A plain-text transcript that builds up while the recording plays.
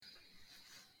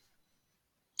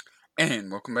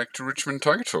And welcome back to Richmond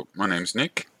Tiger Talk. My name's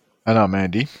Nick. And I'm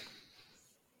Andy.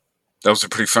 That was a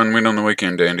pretty fun win on the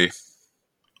weekend, Andy.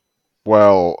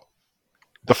 Well,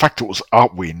 the fact it was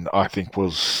our win, I think,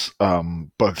 was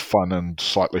both fun and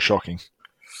slightly shocking.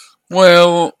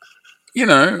 Well,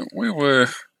 we were...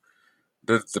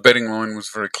 The betting line was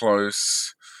very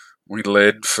close. We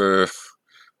led for, it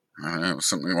was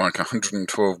something like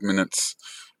 112 minutes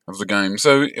of the game.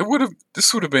 So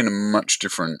this would have been a much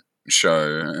different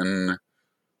show. And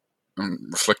I'm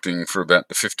reflecting for about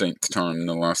the 15th time in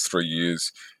the last 3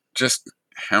 years, just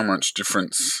how much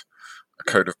difference a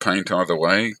coat of paint either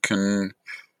way can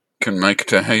make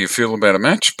to how you feel about a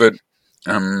match. But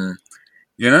the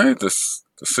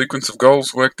sequence of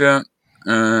goals worked out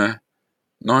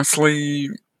nicely.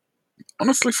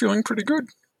 Honestly, feeling pretty good.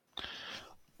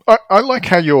 I like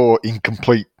how you're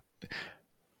incomplete.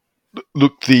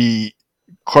 Look, the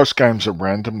close games are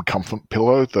random comfort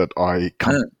pillow that I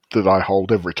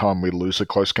hold every time we lose a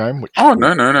close game.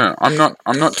 No! I'm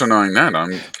not denying that.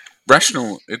 I'm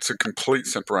rational. It's a complete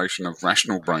separation of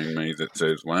rational brain me that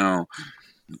says, "Well,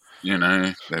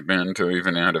 they're bound to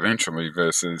even out eventually,"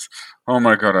 versus, "Oh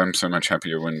my god, I'm so much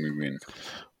happier when we win."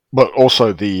 But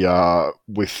also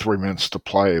with 3 minutes to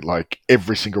play, like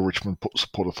every single Richmond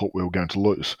supporter thought we were going to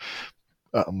lose.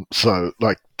 So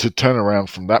to turn around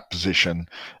from that position,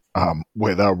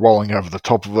 where they're rolling over the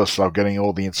top of us, they're getting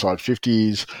all the inside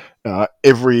 50s.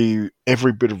 Every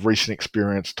bit of recent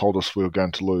experience told us we were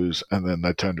going to lose, and then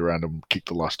they turned around and kicked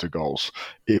the last 2 goals.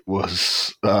 It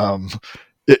was, I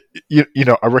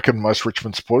reckon most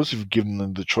Richmond supporters have given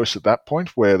them the choice at that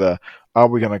point, where are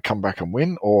we going to come back and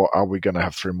win, or are we going to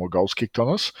have 3 more goals kicked on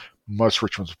us? Most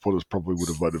Richmond supporters probably would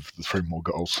have voted for the 3 more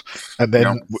goals. And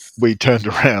then we turned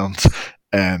around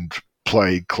and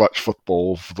played clutch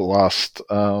football for the last,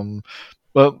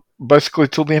 basically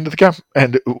till the end of the game,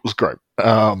 and it was great.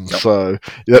 So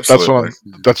that's what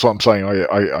I'm saying.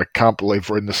 I can't believe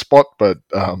we're in this spot, but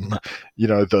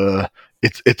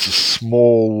it's a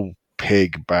small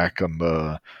peg back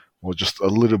on just a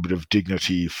little bit of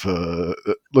dignity for,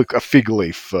 a fig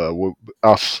leaf for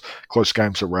us. Close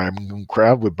games are random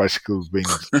crowd. We've basically been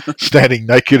standing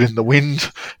naked in the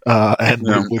wind, and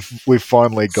we've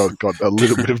finally got a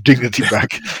little bit of dignity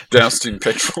back. Doused in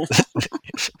petrol.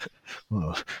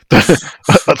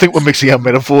 I think we're mixing our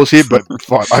metaphors here, but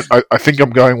fine. I think I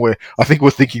think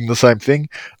we're thinking the same thing.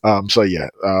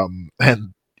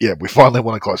 We finally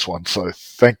won a close one, so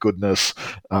thank goodness,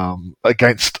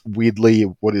 against weirdly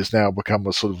what is now become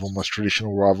a sort of almost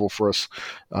traditional rival for us.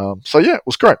 It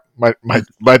was great.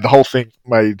 Made the whole thing,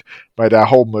 made our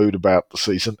whole mood about the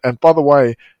season. And by the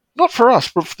way, not for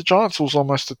us, but for the Giants, it was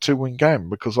almost a 2-win game,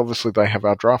 because obviously they have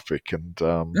our draft pick. And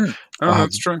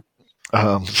that's true.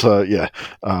 And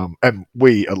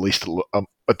we, at least,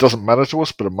 it doesn't matter to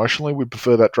us, but emotionally we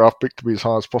prefer that draft pick to be as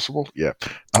high as possible. Yeah.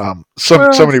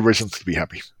 So many reasons to be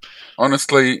happy.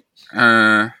 Honestly,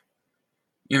 for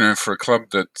a club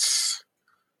that's,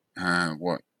 they're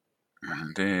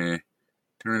in their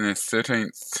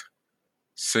 13th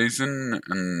season,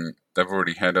 and they've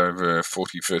already had over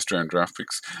 40 first-round draft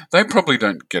picks. They probably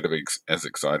don't get as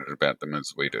excited about them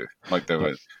as we do.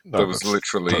 There was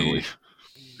literally... Totally.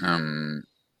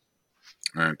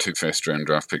 2 first-round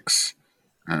draft picks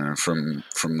from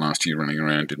last year running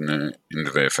around in the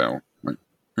VFL.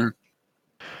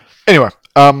 Anyway,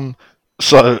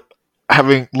 so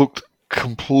having looked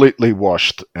completely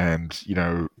washed, and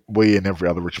we and every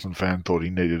other Richmond fan thought he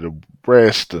needed a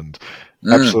rest, and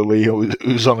absolutely he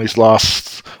was on his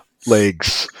last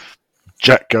legs.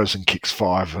 Jack goes and kicks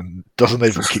 5 and doesn't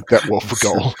even kick that well for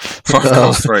goal. 5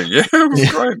 goals, 3. Yeah, it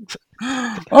was great.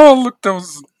 Oh, look, there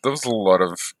was a lot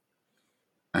of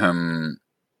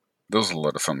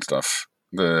fun stuff.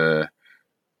 Was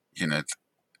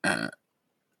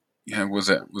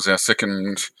our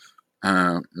second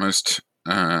most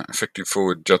effective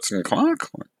forward Judson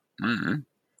Clark?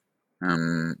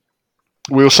 We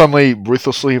were suddenly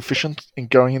ruthlessly efficient in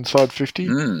going inside 50.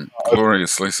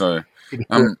 Gloriously so.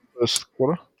 First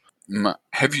quarter.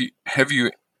 Have you?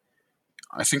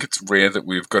 I think it's rare that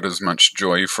we've got as much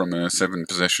joy from a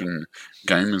 7-possession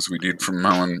game as we did from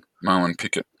Marlon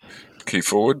Pickett, key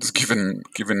forwards, given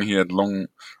he had long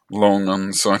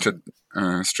unsighted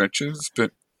stretches.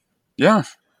 But yeah,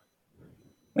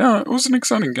 it was an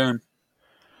exciting game.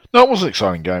 No, it was an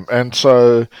exciting game, and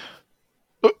so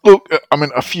look, I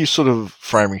mean, a few sort of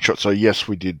framing shots. So yes,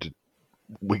 we did.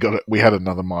 We had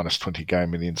another -20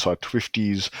 game in the inside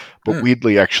 50s, but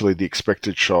weirdly, actually, the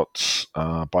expected shots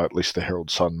by at least the Herald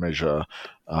Sun measure,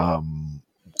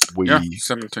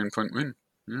 17-point win.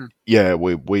 Yeah,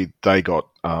 they got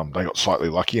slightly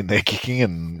lucky in their kicking,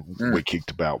 and we Mm.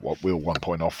 kicked about what we were 1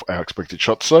 point off our expected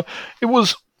shots. So it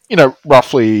was,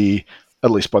 roughly,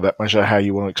 at least by that measure, how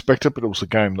you want to expect it. But it was a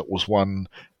game that was won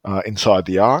inside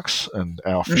the arcs, and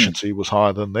our Mm. efficiency was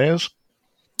higher than theirs.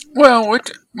 Well,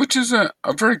 which is a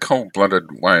very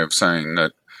cold-blooded way of saying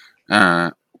that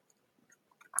uh,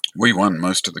 we won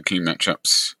most of the key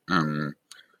matchups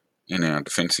in our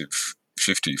defensive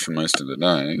 50 for most of the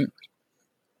day,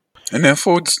 and our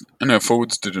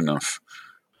forwards did enough.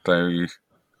 They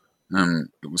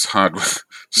it was hard,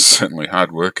 certainly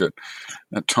hard work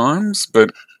at times,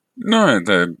 but no,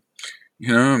 the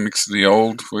a mix of the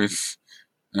old with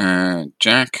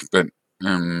Jack, but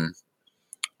um,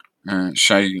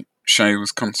 Shea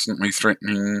was constantly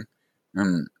threatening.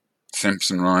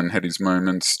 Samson Ryan had his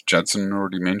moments. Judson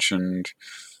already mentioned.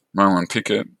 Marlon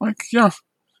Pickett.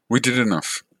 We did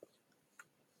enough.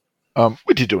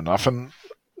 We did do enough, and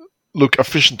look,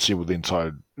 efficiency within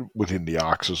the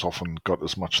arcs has often got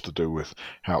as much to do with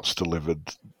how it's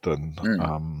delivered than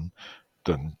Mm.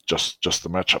 than just the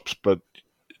matchups. But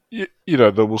there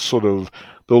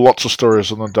were lots of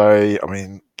stories on the day. I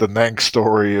mean, the Nang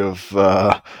story of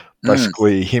Mm.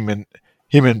 basically him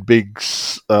and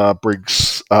Briggs,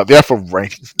 the alpha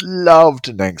ratings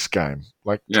loved Nang's game,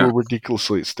 like to Yeah. a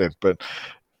ridiculously extent, but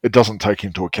it doesn't take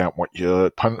into account what your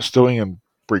opponent's doing. And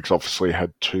Briggs obviously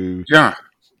had two Yeah.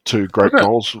 great But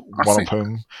goals, I one of think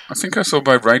whom. I think I saw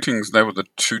by ratings they were the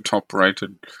two top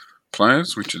rated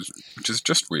players, which is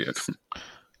just weird.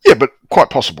 Yeah, but quite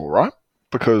possible, right?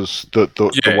 Because the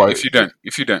Yeah. way If you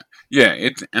don't. Yeah.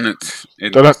 It. they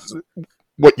don't,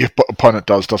 what your opponent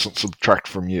doesn't subtract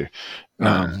from you. No.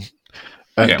 Um,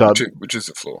 Yeah. and Which is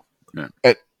a flaw. Yeah.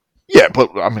 yeah,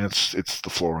 but I mean, it's the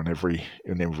flaw in every.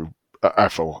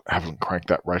 AFL haven't cranked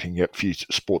that rating yet. Few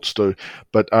sports do,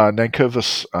 but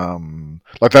Nankervis,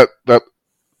 like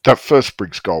that first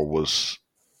Briggs goal was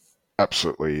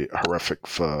absolutely horrific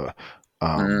for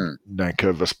Mm.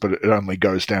 Nankervis, but it only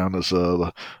goes down as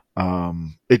a.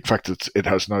 In fact, it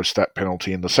has no stat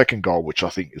penalty in the second goal, which I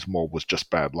think was just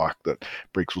bad luck that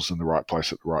Briggs was in the right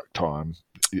place at the right time.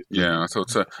 Yeah, I thought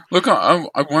so. Look, I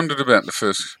wondered about the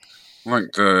first,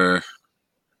 like the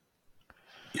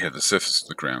surface of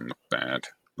the ground looked bad.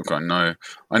 Look, I know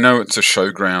it's a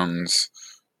showgrounds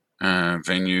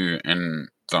venue and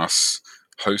thus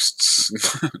hosts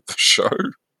the show,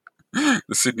 the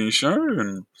Sydney show,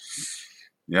 and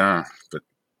yeah, but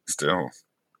still,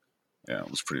 yeah, it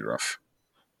was pretty rough.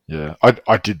 Yeah,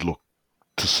 I did look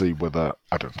to see whether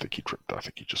I don't think he tripped. I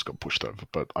think he just got pushed over,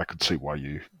 but I could see why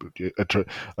you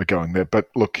are going there. But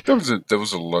look, There was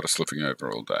a lot of slipping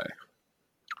over all day.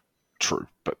 true,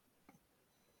 but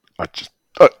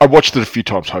I watched it a few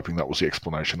times hoping that was the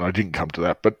explanation. I didn't come to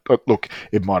that, but look,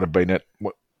 it might have been it.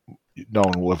 No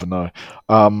one will ever know.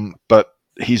 But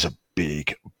he's a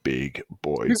big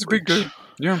boy. He's a big Briggs.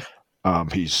 dude. Yeah.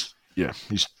 He's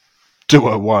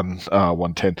 201,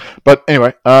 110. But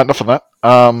anyway, enough of that.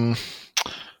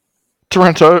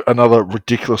 Toronto, another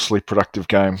ridiculously productive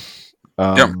game.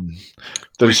 Yeah. We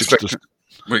 36 expect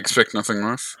we expect nothing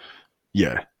less.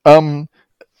 yeah. And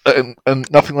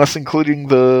nothing less, including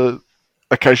the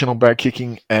occasional bad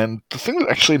kicking. And the thing that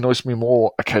actually annoys me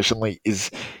more occasionally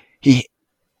is he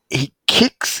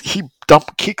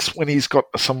dump kicks when he's got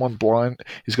someone blind.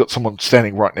 He's got someone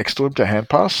standing right next to him to hand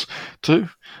pass to.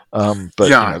 But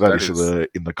Yeah, that is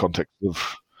in the context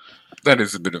of. that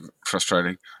is a bit of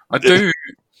frustrating. I do.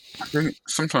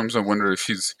 Sometimes I wonder if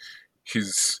his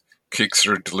kicks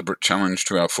are a deliberate challenge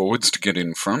to our forwards to get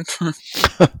in front.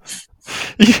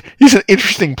 He's an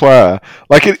interesting player.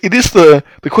 Like it is the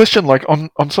question. Like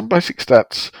on some basic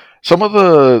stats, some of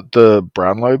the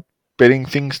Brownlow betting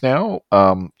things now,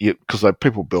 because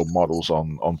people build models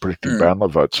on predicting Mm. Brownlow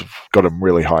votes, have got him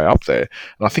really high up there,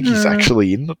 and I think he's Mm.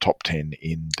 actually in the top 10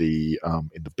 in the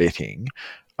betting.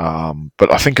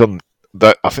 But I think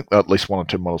that at least one or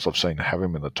two models I've seen have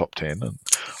him in the top 10, and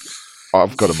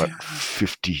I've got him at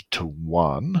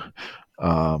 50-1.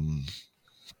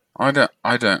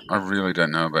 I really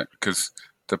don't know about, because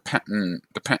the pattern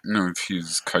of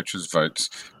his coaches' votes.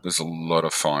 There's a lot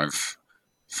of five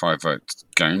vote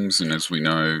games, and as we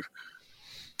know,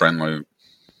 Brownlow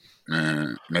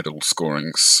medal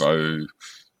scoring so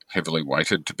heavily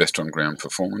weighted to best on ground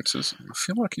performances. I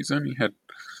feel like he's only had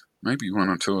maybe one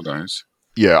or two of those.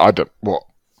 Yeah, I don't. Well,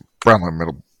 Brownlow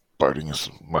medal voting is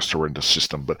the most horrendous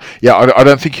system, but yeah, I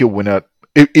don't think he'll win it.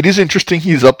 It is interesting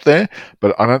he's up there,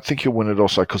 but I don't think he'll win it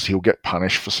also because he'll get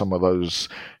punished for some of those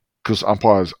because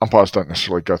umpires don't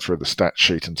necessarily go through the stat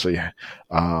sheet and see.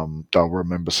 They'll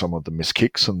remember some of the missed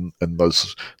kicks and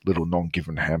those little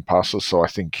non-given hand passes. So I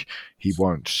think he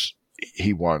won't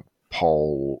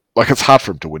poll. Like, it's hard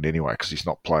for him to win anyway because he's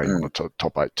not playing on a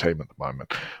top 8 team at the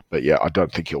moment. But yeah, I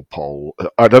don't think he'll poll.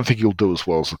 I don't think he'll do as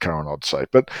well as the current odds say.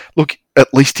 But look,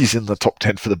 at least he's in the top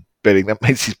 10 for the betting. That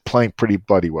means he's playing pretty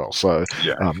bloody well. So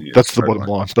that's the bottom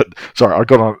line. But sorry, I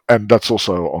got on, and that's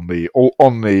also on the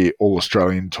All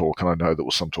Australian talk. And I know there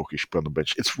was some talk he should be on the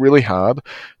bench. It's really hard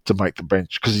to make the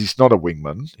bench because he's not a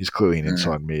wingman. He's clearly an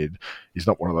inside mid. He's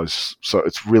not one of those. So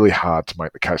it's really hard to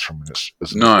make the case from him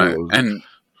as no,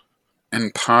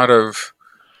 and part of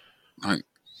like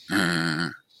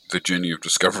the journey of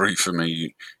discovery for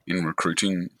me in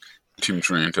recruiting Tim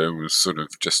Taranto was sort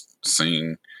of just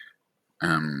seeing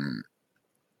in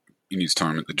his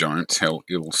time at the Giants how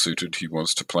ill-suited he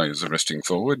was to play as a resting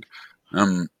forward.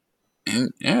 And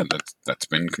yeah, that's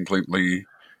been completely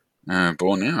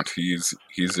borne out. He's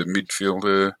a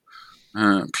midfielder,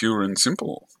 pure and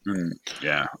simple. And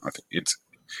yeah, I think it's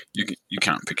you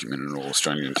can't pick him in an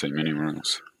All-Australian team anywhere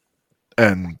else.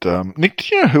 And Nick,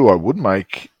 do you know who I would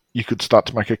make? You could start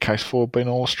to make a case for being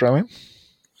All-Australian.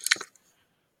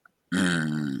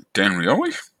 Dan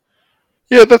Rioli?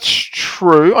 Yeah, that's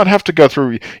true. I'd have to go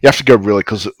through. You have to go really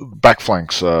because back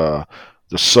flanks. There's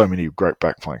so many great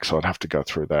back flanks, so I'd have to go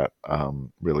through that.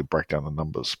 Really break down the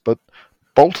numbers. But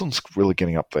Bolton's really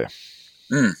getting up there.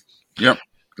 Yep,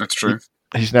 that's true.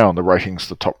 He's now on the ratings,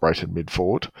 the top-rated mid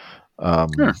forward.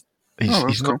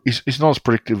 He's not as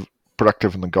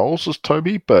productive in the goals as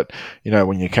Toby, but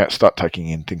when you can't start taking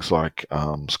in things like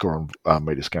score on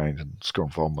meters gained and score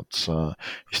involvements,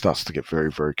 he starts to get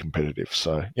very, very competitive.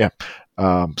 So yeah,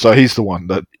 so he's the one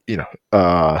that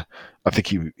I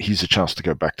think he's a chance to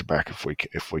go back to back if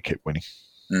we keep winning.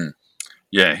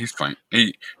 Yeah, he's playing.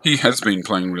 He has been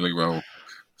playing really well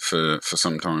for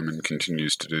some time and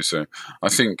continues to do so. I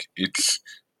think it's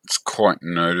quite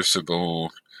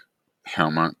noticeable how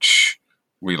much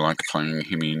we like playing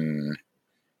him in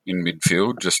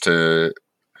midfield just to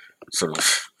sort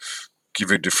of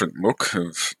give a different look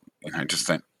of just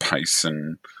that pace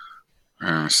and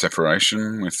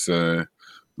separation with the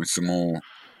more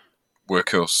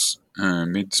workhorse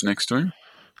mids next to him.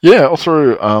 Yeah,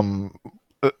 also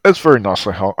it's very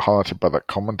nicely highlighted by that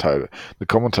commentator. The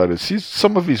commentator says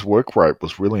some of his work rate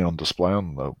was really on display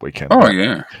on the weekend. Oh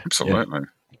yeah, absolutely.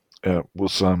 Yeah,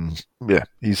 was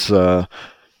he's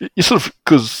you sort of,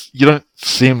 because you don't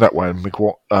see him that way.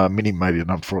 Minnie made an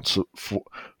unfortunate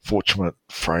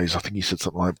phrase. I think he said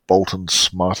something like "Bolton's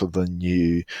smarter than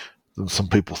some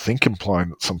people think," implying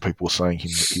that some people were saying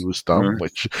he was dumb.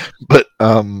 But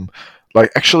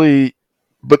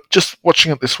just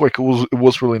watching it this week, it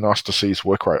was really nice to see his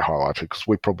work rate highlighted because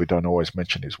we probably don't always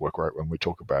mention his work rate when we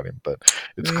talk about him. But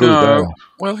it's clear there.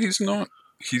 Well, he's not.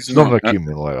 He's not an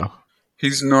accumulator.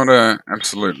 He's not an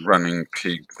absolute running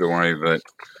pig the way that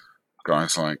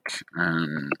guys like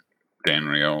Dan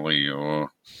Rioli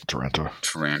or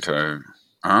Taranto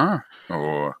are,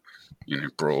 or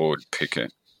Broad,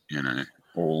 Pickett,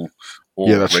 all.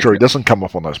 Yeah, that's true. He doesn't come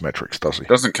up on those metrics, does he?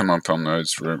 Doesn't come up on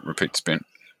those repeat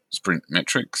sprint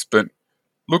metrics, but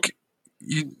look,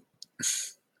 he's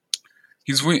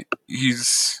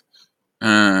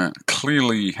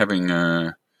clearly having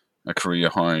a career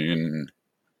high in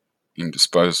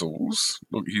disposals.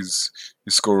 Look, his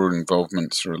scorer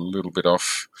involvements are a little bit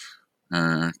off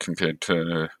compared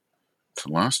to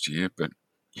last year, but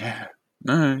yeah,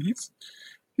 no, he's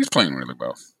playing really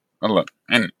well. I love,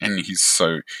 and he's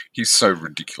so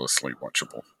ridiculously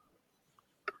watchable.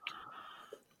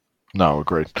 No,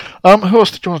 agreed. Who else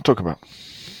did you want to talk about?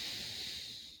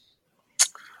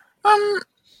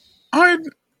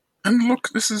 And look,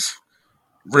 this is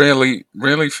rarely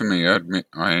for me. I admit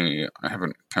I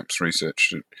haven't perhaps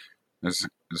researched it as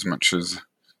much as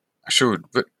I should.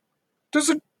 But does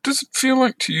it feel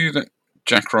like to you that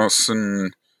Jack Ross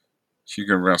and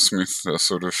Hugo Rouse-Smith are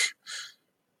sort of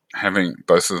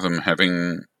both of them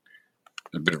having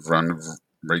a bit of run of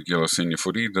regular senior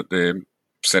footy, that they're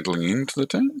settling into the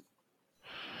team?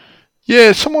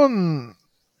 Yeah, someone.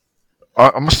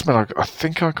 I must admit, I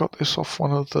think I got this off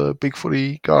one of the Big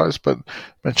Footy guys, but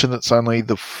mentioned it's only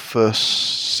the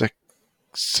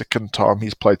second time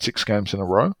he's played 6 games in a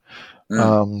row.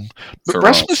 But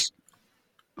Rasmus,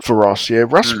 for Ross, yeah,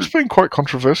 Rasmus has been quite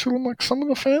controversial among some of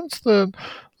the fans.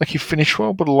 He finished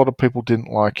well, but a lot of people didn't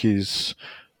like the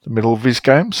middle of his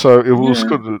game, so it was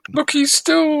good. Look, he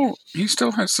still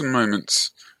has some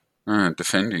moments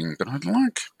defending, but I'd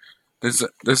like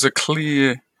there's a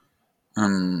clear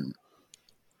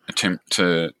attempt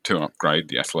to upgrade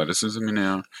the athleticism in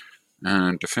our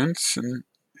defence, and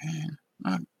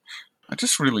I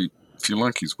just really feel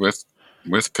like he's worth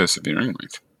persevering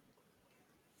with.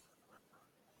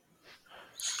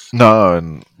 No,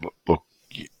 and look,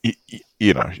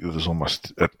 you know, there's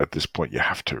almost at this point you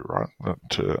have to, right,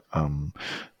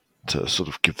 to sort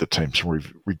of give the team some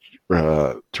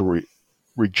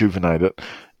rejuvenate it.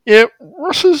 Yeah,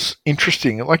 Ross is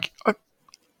interesting. Like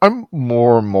I'm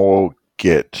more and more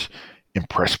get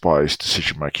impressed by his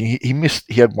decision making.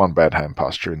 He had one bad hand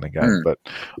pass during the game, but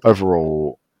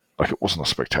overall, like it wasn't a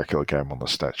spectacular game on the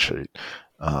stat sheet.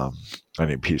 And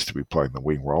he appears to be playing the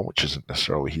wing role, which isn't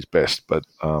necessarily his best, but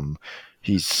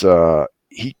he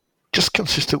just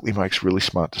consistently makes really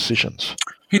smart decisions.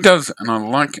 He does, and I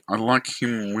like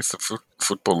him with the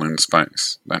football in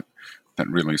space. That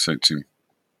really suits him.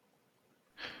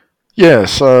 Yeah,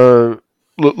 so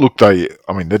look, they're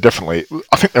definitely.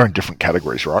 I think they're in different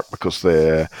categories, right? Because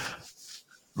they're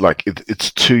like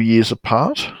it's 2 years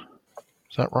apart.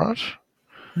 Is that right?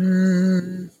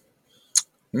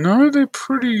 No, they're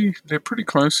pretty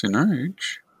close in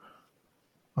age.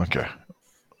 Okay.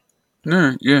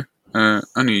 No, yeah,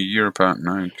 only a year apart in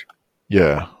age.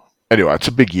 Yeah. Anyway, it's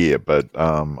a big year, but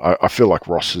I feel like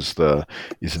Ross is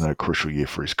in a crucial year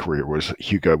for his career, whereas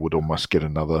Hugo would almost get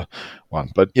another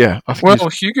one. But yeah, I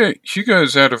think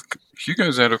Hugo's out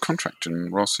of contract,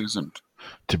 and Ross isn't.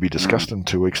 To be discussed in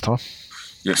 2 weeks' time.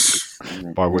 Yes,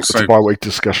 it's a bi-week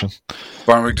discussion.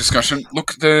 Bi-week discussion.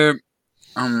 Look,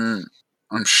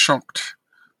 I'm shocked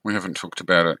we haven't talked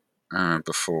about it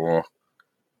before,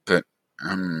 but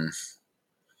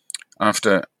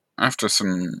after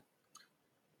some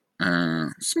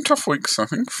tough weeks, I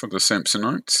think, for the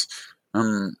Samsonites.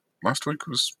 Last week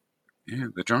was,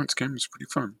 the Giants game was pretty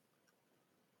fun.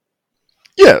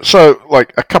 Yeah, so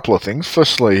like a couple of things.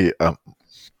 Firstly,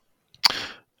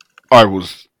 I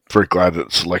was very glad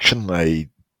at selection they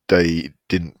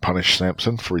didn't punish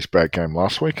Sampson for his bad game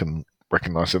last week and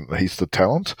recognising that he's the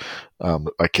talent.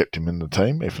 They kept him in the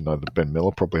team, even though Ben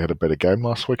Miller probably had a better game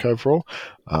last week overall.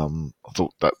 I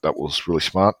thought that was really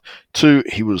smart. 2,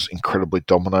 he was incredibly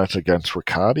dominant against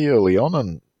Riccardi early on,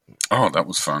 and that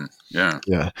was fun. Yeah.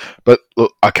 But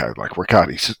look, okay, like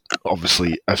Riccardi's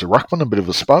obviously as a ruckman a bit of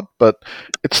a spud, but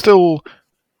it's still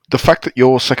the fact that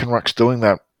your second ruck's doing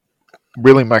that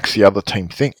really makes the other team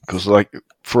think, because like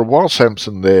for a while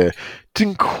Samson there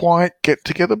didn't quite get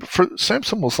together, but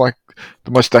Samson was like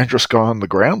the most dangerous guy on the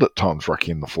ground at times, rucking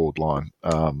in the forward line,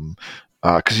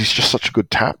 because he's just such a good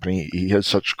tap and he has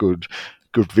such good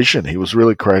vision. He was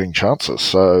really creating chances.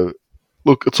 So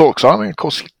look, it's all exciting. Of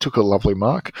course, he took a lovely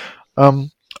mark.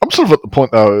 I'm sort of at the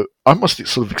point though, I must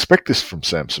sort of expect this from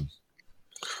Samson.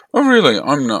 Oh really?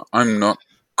 I'm not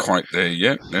quite there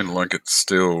yet, and like it's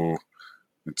still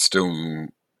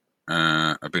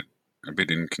a bit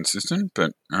inconsistent,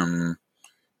 but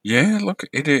yeah, look,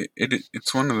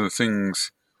 it's one of the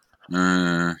things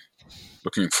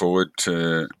looking forward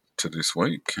to this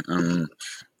week.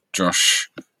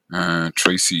 Josh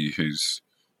Tracy, who's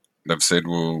they've said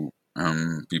will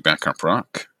be back up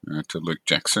ruck to Luke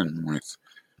Jackson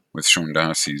with Sean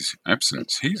Darcy's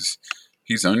absence.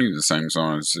 He's only the same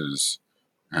size as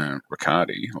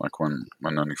Riccardi, like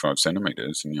 195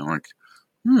 centimeters, and you're like,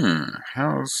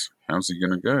 how's he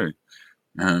going to go?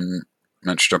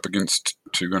 Matched up against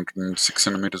 206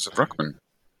 centimeters of ruckman.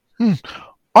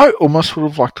 I almost would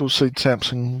have liked to have seen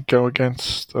Samson go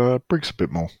against Briggs a bit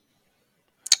more.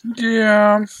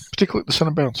 Yeah. Particularly at the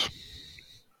centre bounce.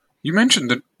 You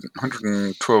mentioned that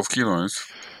 112 kilos.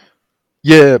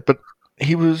 Yeah, but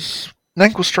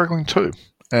Nank was struggling too.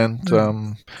 And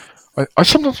I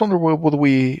sometimes wonder whether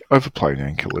we overplay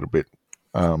Nank a little bit.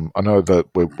 I know that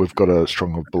we've got a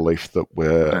stronger belief that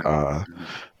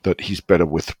that he's better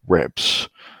with reps.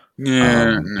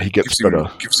 Yeah, he gets better.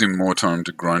 Gives him more time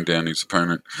to grind down his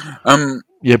opponent.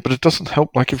 Yeah, but it doesn't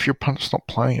help. Like if your opponent's not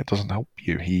playing, it doesn't help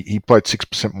you. He played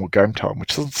 6% more game time,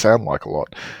 which doesn't sound like a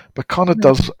lot, but kind of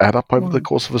does add up over the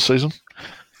course of a season.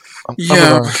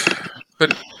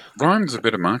 But Ryan's a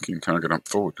better marking target up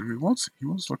forward. He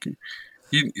was looking.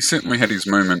 He certainly had his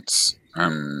moments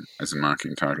as a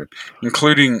marking target,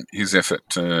 including his effort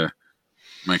to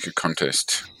make a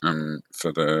contest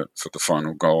for the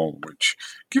final goal, which,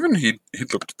 given he'd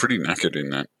looked pretty knackered in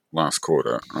that last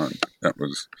quarter, that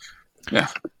was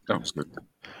good.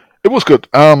 It was good.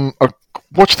 I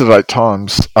watched it 8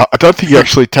 times. I don't think he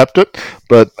actually tapped it,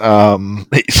 but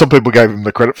some people gave him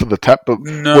the credit for the tap. But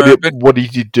what he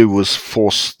did do was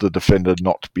force the defender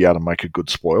not to be able to make a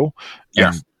good spoil.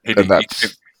 Yeah,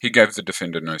 he gave the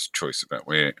defender no choice about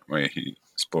where he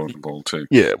spoiled the ball to.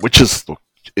 Yeah, which is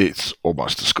it's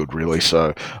almost as good, really.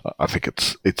 So I think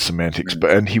it's semantics.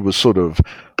 And he was sort of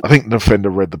I think the defender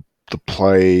read the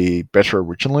play better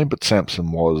originally, but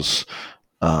Sampson was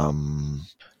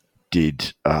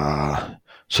did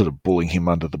sort of bullying him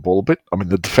under the ball a bit. I mean,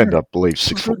 the defender, I believe,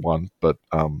 6'1", but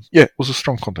yeah, it was a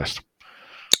strong contest.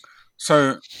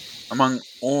 So, among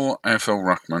all AFL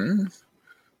ruckmen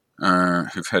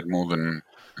who've had more than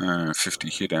 50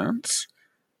 hitouts,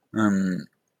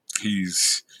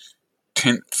 he's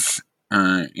 10th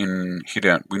in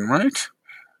hit-out win rate.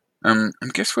 And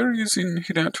guess where he is in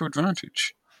hit-out to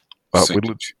advantage?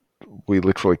 We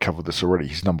literally covered this already.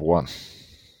 He's number one.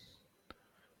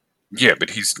 Yeah, but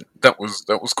that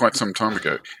was quite some time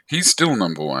ago. He's still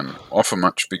number one off a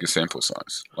much bigger sample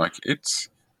size. Like it's.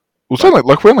 Well, certainly,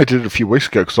 like we only did it a few weeks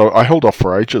ago because I held off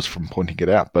for ages from pointing it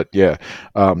out. But yeah,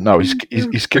 no, he's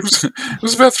it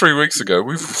was about 3 weeks ago.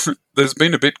 There's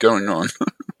been a bit going on.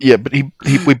 Yeah, but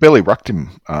we barely rucked him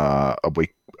a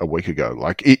week ago.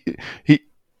 Like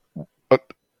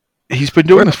he's been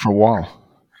doing this for a while.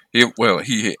 He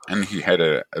had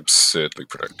a absurdly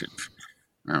productive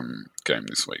game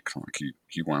this week. Like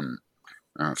he won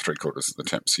 3/4 of the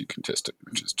taps he contested,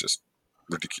 which is just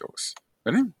ridiculous.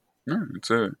 But anyway, no,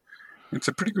 it's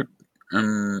a pretty good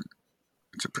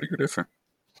effort.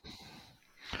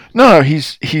 No,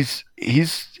 he's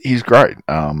great.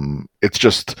 It's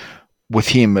just with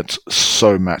him, it's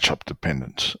so matchup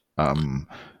dependent.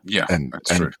 Yeah,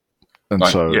 that's true. And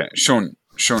like, so yeah, Sean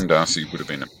Darcy would have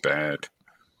been a bad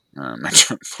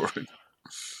matchup for him.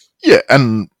 Yeah,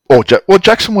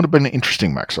 Jackson would have been an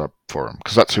interesting matchup for him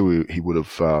because that's who he would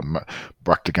have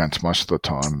bracked against most of the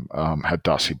time had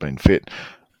Darcy been fit.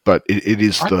 But it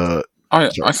is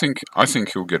I think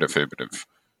he'll get a fair bit of.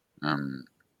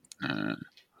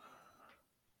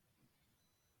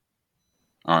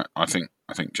 I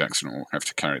think Jackson will have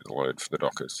to carry the load for the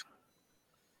Dockers.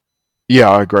 Yeah,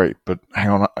 I agree. But hang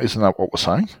on, isn't that what we're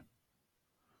saying?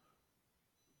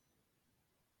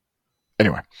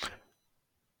 Anyway.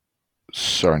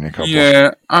 Sorry, Nick.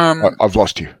 I've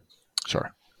lost you. Sorry.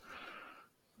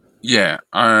 Yeah.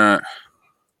 I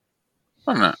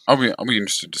don't know. I'll be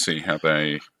interested to see how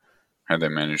they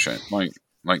manage it.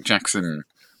 Like Jackson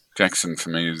for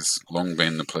me has long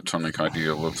been the platonic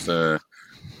ideal of the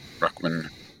ruckman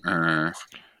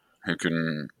who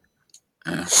can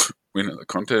win at the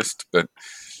contest. But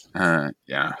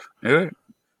yeah. I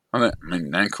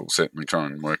mean, Nank will certainly try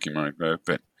and work him over,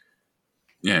 but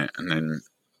yeah, and then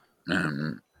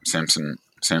Sampson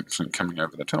coming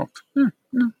over the top.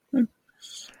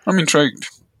 I'm intrigued.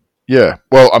 Yeah,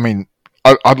 well, I mean,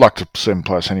 I'd like to see him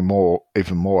play us even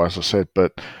more, as I said.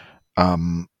 But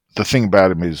the thing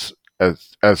about him is,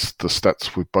 as the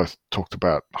stats we've both talked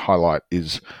about highlight,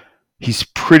 is he's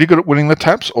pretty good at winning the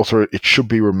taps. Also, it should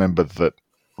be remembered that,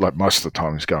 like most of the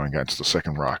time, he's going against the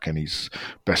second ruck, and he's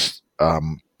best.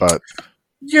 But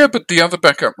yeah, but the other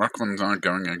backup ruckmans aren't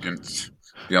going against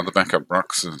the other backup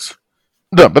rucks.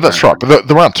 No, but that's right. But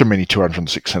there aren't too many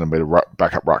 206 centimetre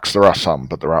backup rucks. There are some,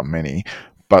 but there aren't many.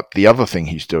 But the other thing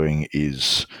he's doing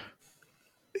is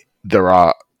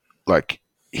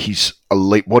he's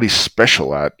elite. What he's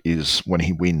special at is when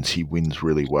he wins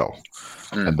really well,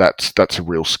 and that's a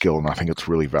real skill, and I think it's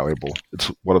really valuable.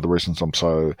 It's one of the reasons I'm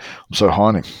so high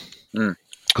on him.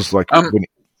 Because sorry,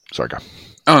 go.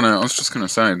 Oh no, I was just going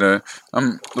to say that.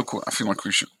 Look, I feel like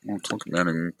we'll talk about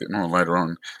him a bit more later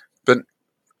on, but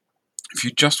if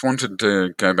you just wanted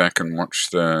to go back and watch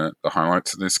the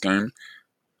highlights of this game,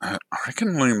 I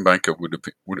reckon Liam Baker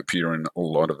would appear in a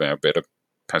lot of our better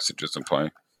passages of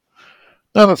play.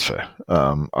 No, that's fair.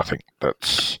 I think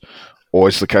that's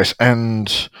always the case,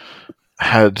 and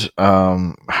had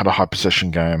a high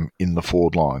possession game in the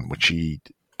forward line, which he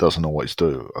doesn't always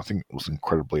do. I think it was an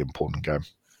incredibly important game.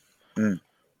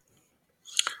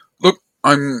 Look,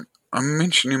 I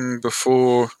mentioned him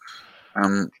before.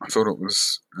 I thought it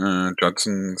was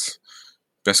Judson's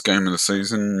best game of the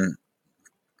season,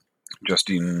 just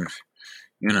in,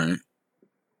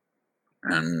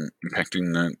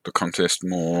 impacting the contest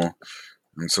more,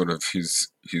 and sort of his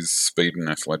speed and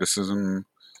athleticism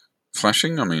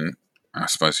flashing. I mean, I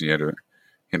suppose he had a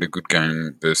good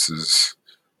game versus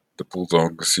the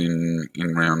Bulldogs in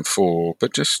round 4,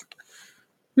 but just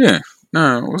it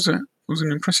was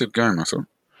an impressive game, I thought.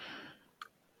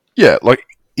 Yeah, like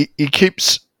he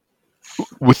keeps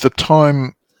with the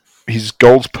time. His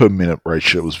goals per minute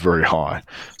ratio was very high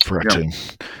for our team.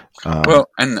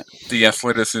 And the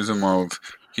athleticism of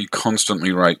he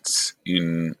constantly rates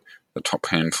in the top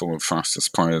handful of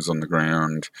fastest players on the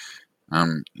ground.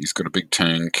 He's got a big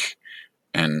tank,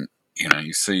 and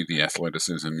you see the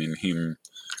athleticism in him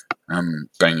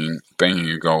banging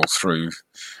a goal through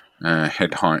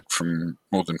head height from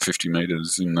more than 50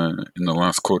 meters in the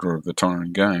last quarter of the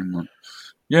tiring game. Like,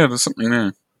 yeah, there's something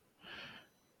there.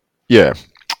 Yeah.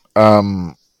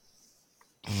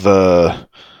 The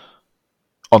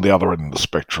on the other end of the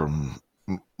spectrum,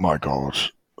 my God,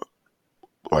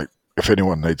 like if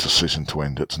anyone needs a season to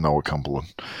end, it's Noah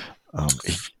Cumberland. Oh,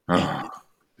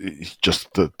 He just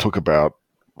took about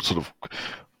sort of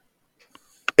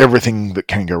everything that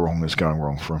can go wrong is going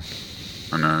wrong for him.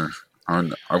 I know.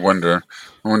 I wonder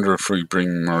if we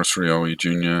bring Maurice Rioli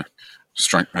Jr.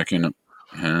 straight back in it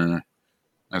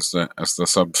as the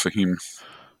sub for him.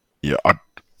 Yeah,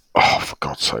 for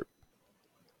God's sake,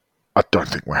 I don't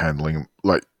think we're handling him.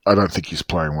 Like, I don't think he's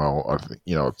playing well. I think,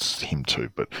 it's him too.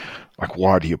 But, like,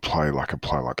 why do you play like a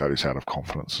player like that? He's out of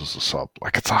confidence as a sub.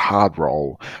 Like, it's a hard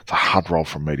role. It's a hard role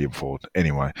from medium forward.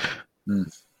 Anyway,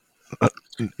 next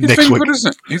week.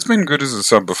 He's been good as a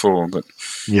sub before, but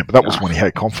yeah, but that was when he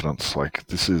had confidence. Like,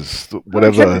 this is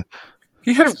whatever.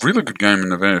 He had a really good game in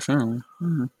the VFL.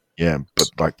 Yeah, but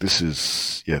like this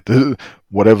is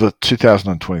whatever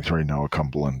 2023 Noah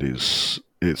Cumberland is.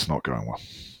 It's not going well.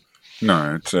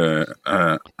 No, it's an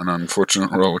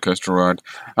unfortunate roller coaster ride.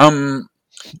 The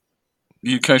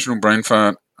occasional brain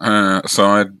fart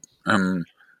aside, Noah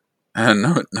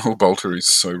Bolter is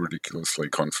so ridiculously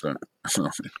confident,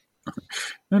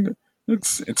 and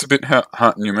it's a bit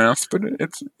heart in your mouth, but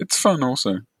it's fun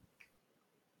also.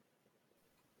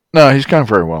 No, he's going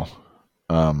very well,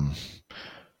 and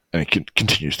he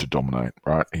continues to dominate.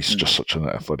 Right, he's just such an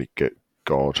athletic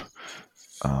god.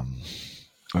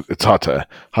 It's hard to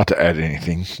add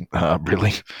anything,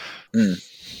 really.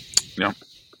 Yeah,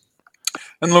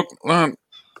 and look,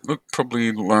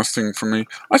 probably the last thing for me.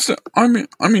 I'm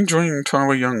enjoying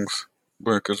Tyler Young's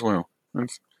work as well.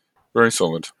 It's very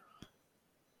solid.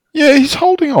 Yeah, he's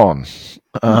holding on.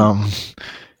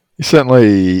 He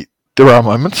certainly. There are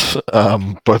moments,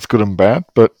 both good and bad,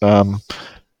 but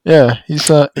yeah, he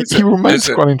remains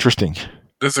quite interesting.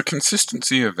 There's a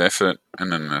consistency of effort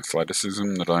and an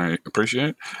athleticism that I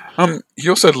appreciate. He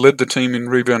also led the team in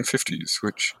rebound 50s,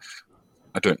 which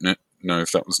I don't know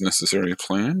if that was necessarily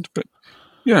planned, but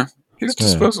yeah, his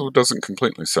disposal doesn't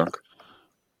completely suck.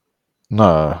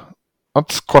 No,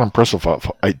 that's quite impressive for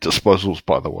 8 disposals,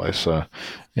 by the way. So,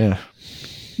 yeah.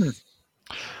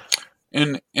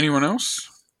 And anyone else?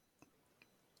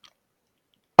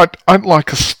 I'd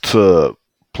like us to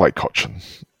play Cochin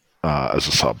as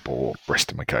a sub or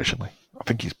rest him occasionally. I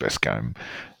think his best game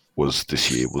was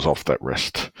this year. Was off that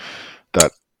rest.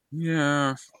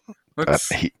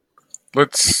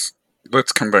 Let's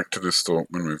come back to this thought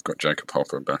when we've got Jacob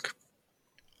Hopper back.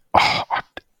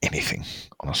 Anything,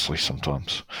 honestly,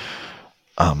 sometimes.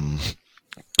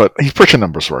 But his pressure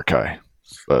numbers were okay.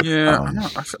 But,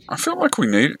 I felt like we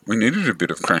needed a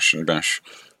bit of crash and bash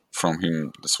from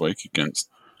him this week against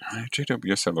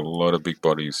GWS. Have a lot of big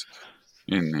bodies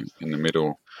in the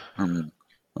middle.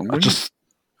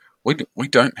 We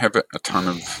don't have a ton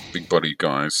of big body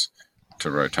guys to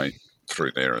rotate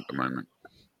through there at the moment.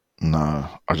 No,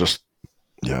 I don't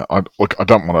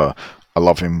want to. I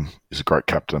love him. He's a great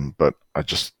captain, but I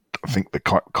think the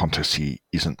contest he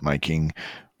isn't making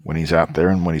when he's out there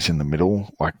and when he's in the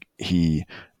middle, we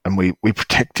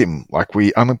protect him. Like,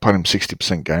 we only played him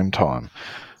 60% game time,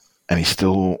 and he's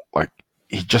still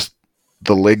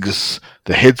the legs,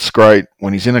 the head's great.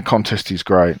 When he's in a contest, he's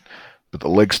great, but the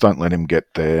legs don't let him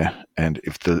get there. And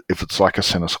if it's like a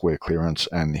centre square clearance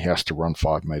and he has to run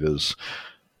 5 meters,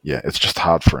 yeah, it's just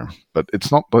hard for him. But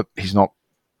it's not that he's not.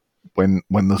 When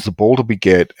there's a ball to be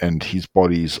get and his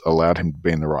body's allowed him to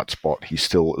be in the right spot, he's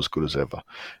still as good as ever.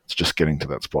 It's just getting to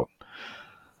that spot.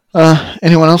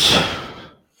 Anyone else?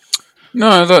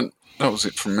 No, that was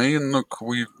it from me. And look,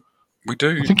 we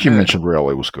do. I think you mentioned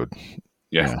Rioli was good.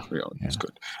 Yeah, Rioli was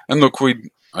good. And look, I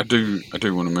do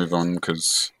want to move on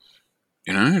because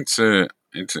it's a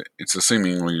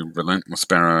seemingly relentless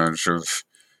barrage of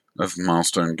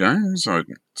milestone games. I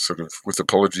sort of, with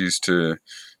apologies to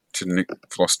Nick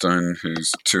Flostone,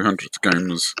 whose 200th game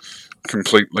was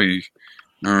completely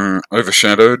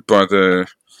overshadowed by the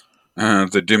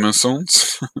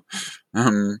Dimmersons,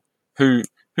 who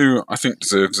I think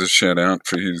deserves a shout out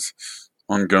for his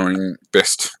ongoing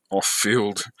best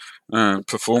off-field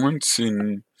performance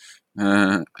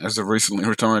as a recently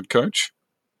retired coach.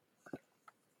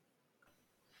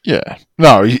 Yeah,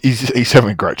 no, he's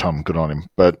having a great time. Good on him.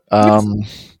 But right,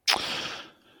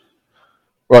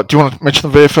 do you want to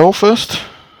mention the VFL first?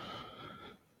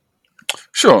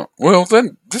 Sure. Well,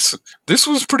 then this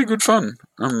was pretty good fun.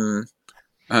 For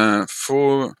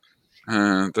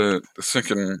the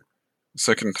second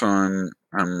time,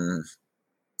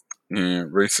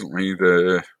 recently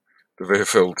the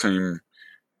VFL team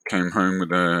came home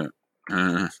with a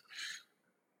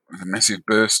massive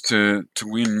burst to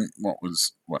win what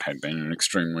had been an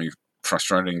extremely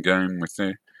frustrating game with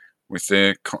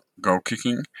their goal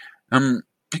kicking.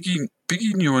 Biggie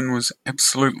Newen was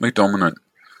absolutely dominant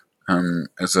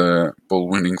as a ball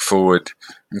winning forward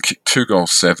and kicked 2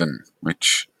 goals 7,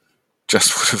 which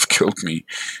just would have killed me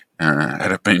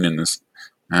had it been in the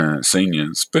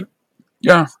seniors. But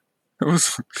yeah, it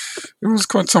was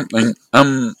quite something.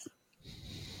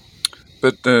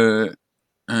 But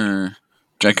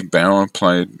Jacob Bauer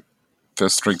played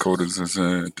first 3 quarters as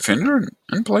a defender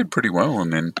and played pretty well,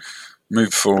 and then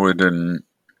moved forward and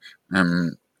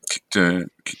kicked a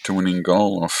winning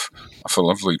goal off a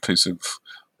lovely piece of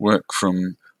work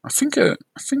from I think a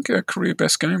career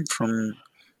best game from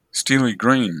Steely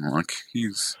Green. Like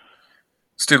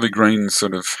Steely Green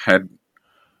sort of had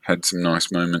some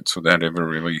nice moments without ever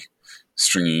really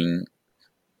stringing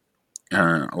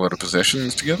a lot of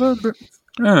possessions together, but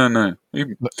no.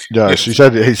 Yes, he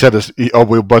said we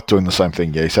were both doing the same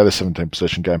thing. Yeah, he's had a 17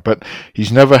 possession game, but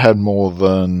he's never had more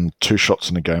than 2 shots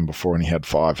in a game before, and he had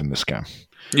 5 in this game.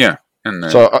 Yeah,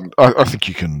 and so I think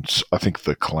you can. I think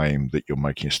the claim that you're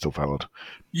making is still valid.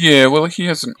 Yeah, well, he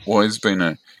hasn't always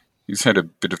been He's had a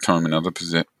bit of time in other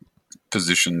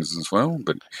positions as well,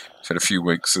 but he's had a few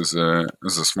weeks as a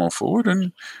small forward,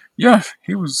 and yeah,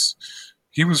 he was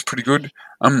pretty good.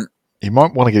 He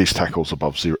might want to get his tackles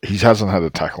above 0. He hasn't had a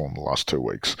tackle in the last 2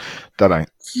 weeks. That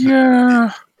ain't.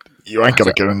 Yeah. You ain't got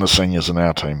to get in the seniors in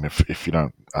our team if you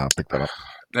don't pick that up.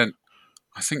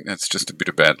 I think that's just a bit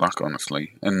of bad luck,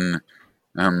 honestly, and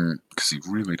because he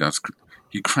really does.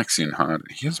 He cracks in hard.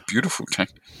 He has beautiful I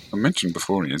mentioned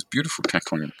before, he has beautiful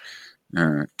tackling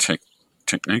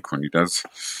technique when he does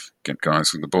get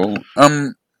guys with the ball.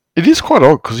 It is quite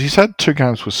odd because he's had 2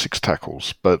 games with 6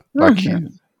 tackles, but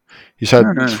he's had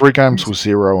 3 games with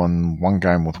 0 and 1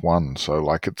 game with 1. So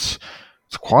it's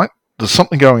quite. There's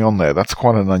something going on there. That's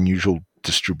quite an unusual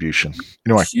distribution.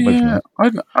 Anyway, yeah, I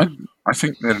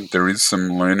think that there is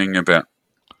some learning about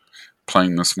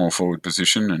playing the small forward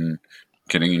position and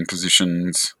getting in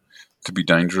positions to be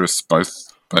dangerous,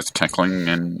 both tackling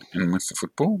and with the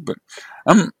football. But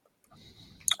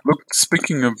look,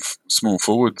 speaking of small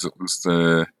forwards, it was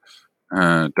the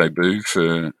debut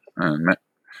for Matt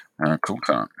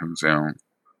Coulthard, who was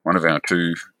one of our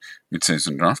 2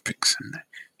 mid-season draft picks, and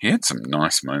he had some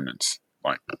nice moments.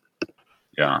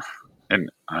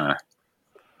 And I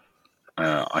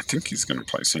think he's going to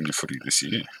play senior footy this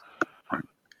year.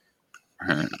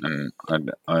 And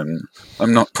I'm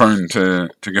not prone to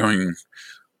going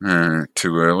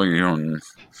too early on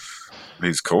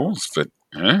these calls, but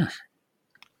yeah.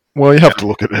 Well, you have to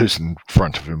look at who's in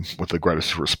front of him with the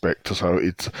greatest respect. So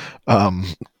it's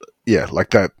like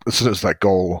that. As soon as that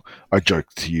goal, I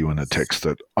joked to you in a text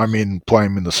that I'm in play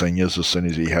him in the seniors as soon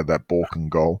as he had that Borken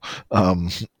goal. Or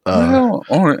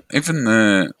even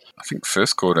I think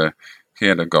first quarter, he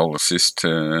had a goal assist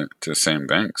to Sam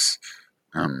Banks.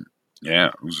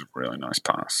 It was a really nice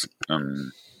pass.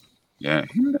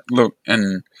 Look,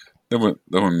 and there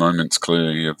were moments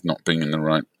clearly of not being in the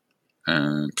right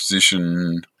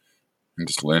position and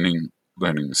just learning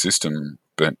the system.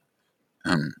 But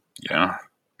it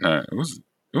was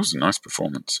a nice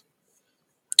performance.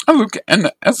 Oh look,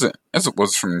 and as it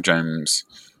was from James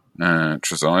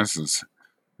Trezise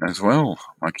as well.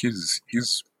 Like his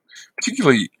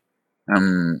particularly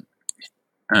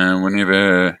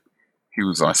whenever he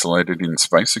was isolated in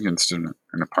space against an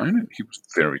opponent, he was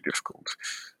very difficult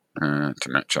to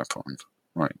match up on.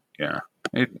 Right? Yeah.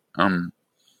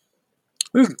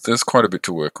 There's quite a bit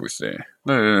to work with there.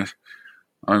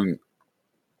 I'm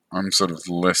sort of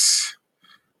less.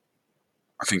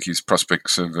 I think his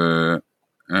prospects of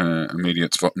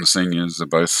immediate spot in the seniors are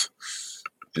both.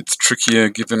 It's trickier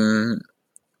given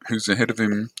who's ahead of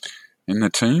him in the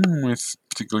team,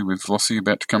 particularly with Vossi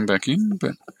about to come back in,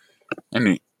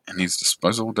 and his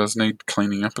disposal does need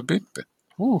cleaning up a bit. But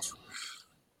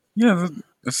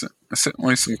there's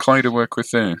certainly some clay to work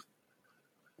with there.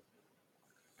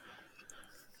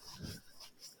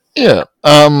 Yeah.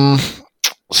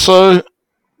 So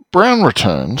Brown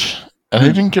returned, and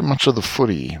he didn't get much of the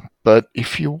footy. But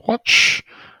if you watch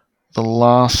the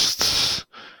last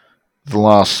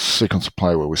sequence of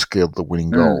play where we scored the winning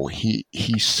goal, he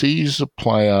sees a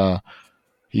player.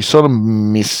 He sort of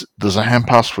there's a hand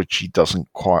pass which he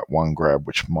doesn't quite one grab,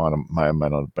 which may or may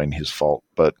not have been his fault,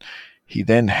 but he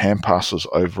then hand passes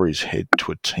over his head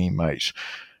to a teammate,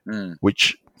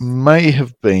 which may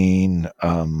have been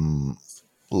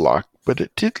luck, but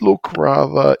it did look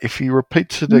rather. If he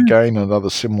repeats it again, another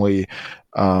similarly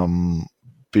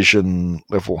vision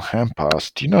level hand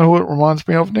pass. Do you know who it reminds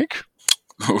me of, Nick?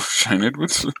 Oh, Shane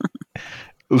Edwards. It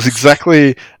was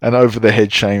exactly an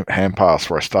over-the-head hand pass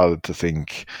where I started to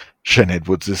think Shane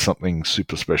Edwards is something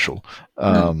super special.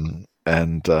 Yeah,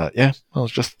 it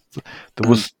was just there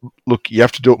was look. You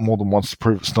have to do it more than once to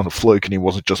prove it's not a fluke, and he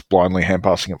wasn't just blindly hand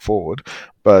passing it forward.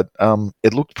 But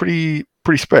it looked pretty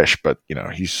special. But he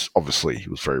was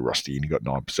very rusty, and he got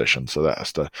 9 possessions, so that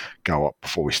has to go up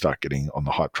before we start getting on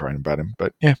the hype train about him.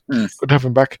 But yeah, good to have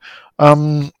him back.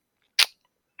 Look,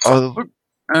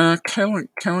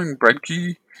 Kalen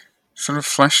Bradke sort of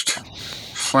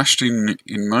flashed in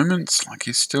moments. Like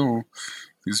he's the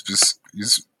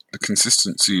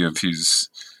consistency of his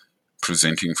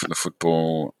presenting for the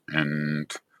football and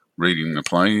reading the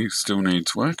play still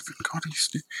needs work. But God,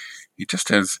 he just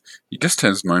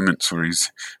has moments where he's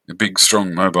a big,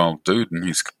 strong, mobile dude, and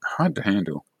he's hard to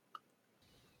handle.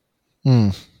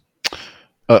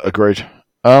 Agreed.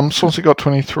 Swansea got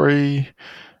 23.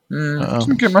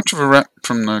 Didn't get much of a rap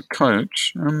from the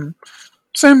coach.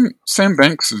 Sam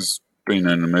Banks has been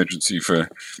an emergency for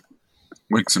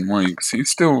weeks and weeks.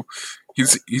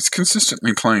 He's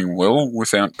consistently playing well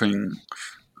without being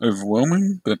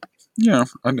overwhelming. But yeah,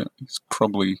 I know it's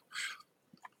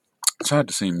hard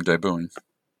to see him debuting.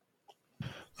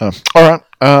 All right.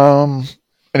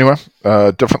 Anyway,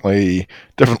 definitely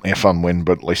a fun win,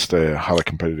 but at least they're highly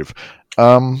competitive.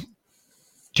 Do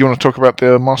you want to talk about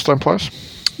the milestone players?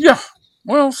 Yeah.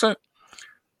 Well, so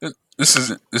this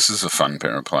is a fun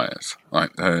pair of players.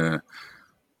 Like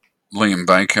Liam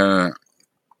Baker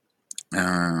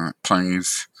playing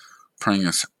his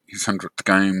 100th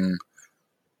game.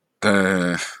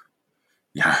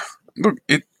 Look,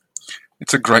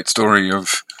 it's a great story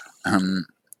of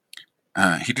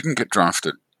he didn't get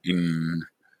drafted in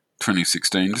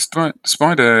 2016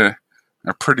 despite a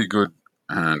pretty good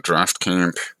draft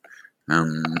camp.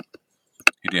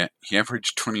 He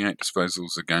averaged 28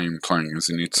 disposals a game playing as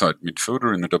an inside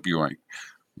midfielder in the WA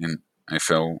in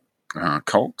AFL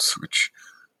Colts, which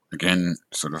again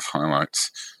sort of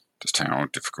highlights just how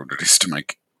difficult it is to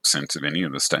make sense of any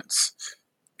of the stats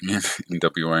in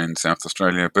WA and South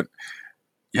Australia. But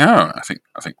yeah, I think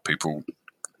people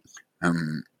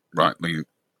rightly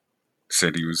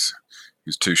said he was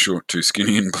too short, too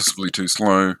skinny, and possibly too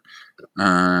slow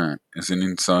as an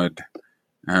inside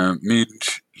mid.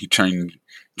 He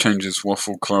changes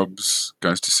waffle clubs,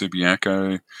 goes to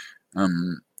Subiaco.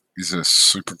 Is a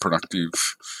super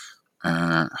productive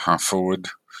half forward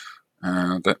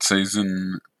that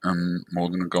season. More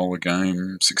than a goal a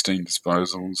game, 16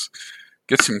 disposals.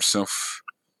 Gets himself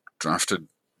drafted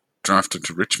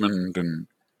to Richmond, and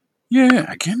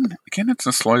yeah, again, it's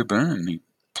a slow burn. He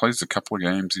plays a couple of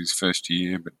games his first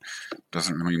year, but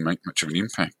doesn't really make much of an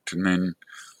impact. And then,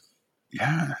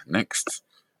 yeah, next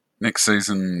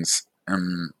season's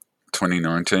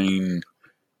 2019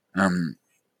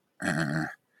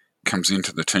 comes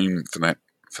into the team for that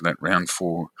round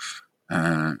 4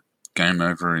 game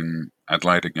over in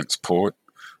Adelaide against Port,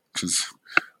 which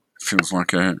feels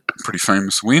like a pretty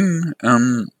famous win.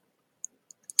 And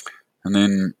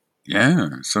then,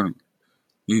 yeah, sort of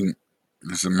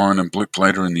there's a minor blip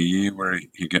later in the year where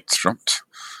he gets dropped.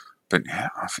 But yeah,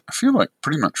 I feel like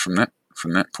pretty much from that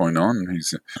point on,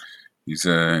 he's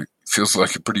feels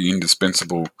like a pretty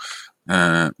indispensable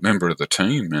member of the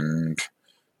team, and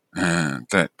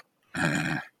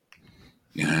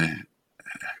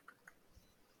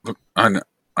look, I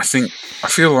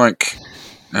feel like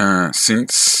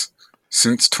since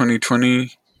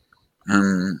 2020,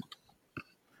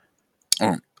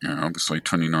 obviously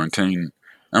 2019,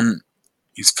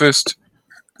 his first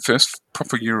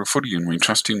proper year of footy, and we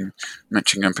trust him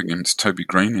matching up against Toby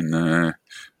Green in the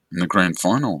grand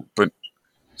final. But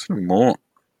sort of more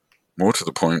to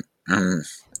the point, I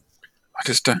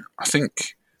just don't. I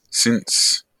think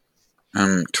since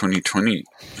 2020,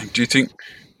 do you think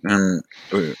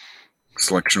the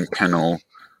selection panel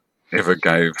ever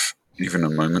gave even a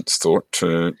moment's thought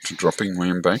to dropping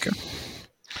Liam Baker?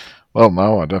 Well,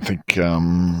 no, I don't think. I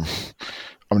mean,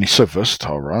 he's so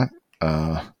versatile, right?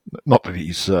 Not that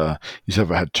he's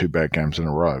ever had 2 bad games in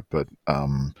a row, but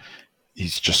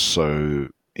he's just so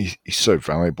he's so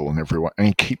valuable in every way, and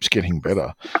he keeps getting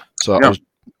better. So yeah.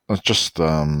 I was just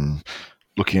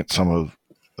looking at some of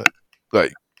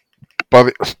like,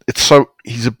 but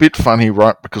he's a bit funny,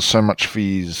 right? Because so much of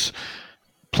his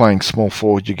playing small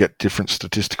forward, you get different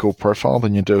statistical profile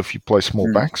than you do if you play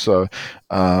small back. So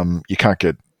you can't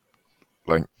get.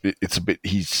 Like it's a bit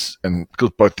and because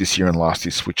both this year and last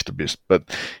he switched a bit, but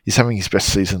he's having his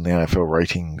best season in the AFL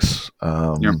ratings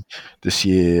this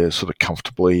year, sort of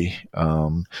comfortably,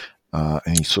 and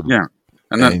he's sort of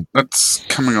And that's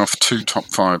coming off 2 top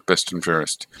 5 best and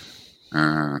fairest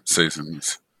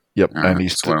seasons yep, and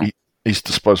as well. his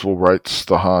disposable rate's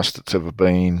the highest it's ever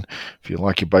been. If you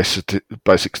like your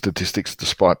basic statistics,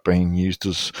 despite being used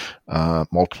as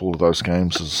multiple of those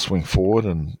games as a swing forward,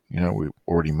 and we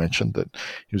already mentioned that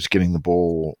he was getting the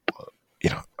ball,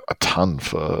 a ton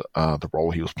for the role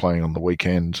he was playing on the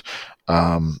weekend.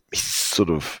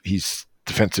 His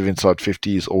defensive inside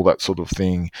 50s, all that sort of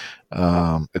thing.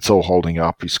 It's all holding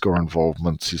up. His score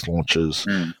involvements, his launches,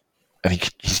 and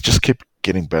he's just kept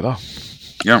getting better.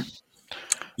 Yeah.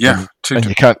 Yeah, and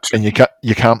you can't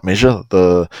measure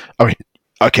the. I mean,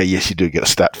 okay, yes, you do get a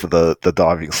stat for the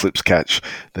diving slips catch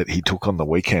that he took on the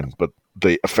weekend, but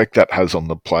the effect that has on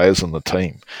the players and the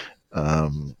team,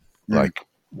 like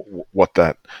what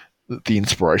the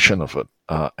inspiration of it,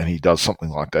 and he does something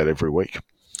like that every week.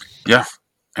 Yeah,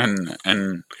 and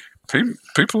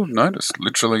people have noticed.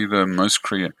 Literally, the most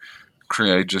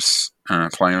courageous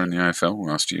player in the AFL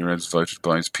last year, as voted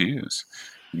by his peers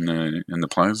in the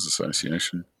Players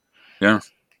Association. Yeah,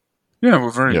 we're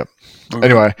very. Yeah.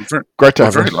 Anyway, great to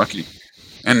have very him. lucky,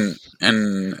 and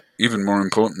even more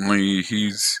importantly,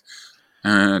 he's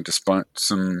despite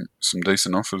some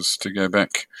decent offers to go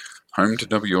back home to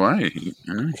WA, he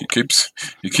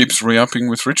keeps re-upping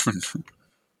with Richmond.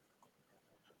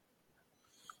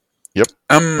 Yep.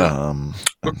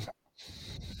 Look,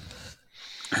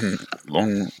 and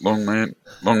long may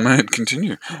it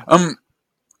continue.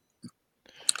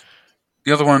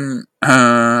 The other one,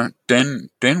 Dan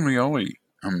Rioli,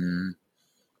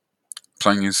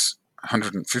 playing his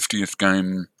 150th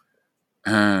game,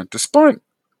 despite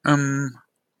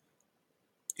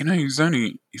he's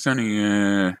only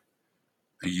a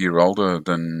year older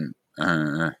than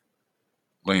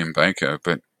Liam Baker,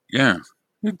 but yeah,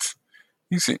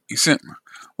 he's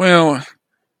well,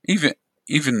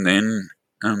 even then,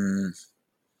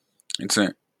 it's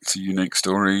a unique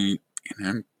story.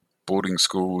 Boarding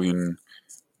school in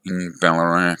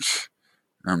Ballarat.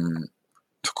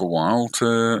 Took a while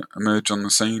to emerge on the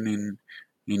scene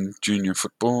in junior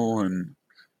football, and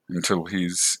until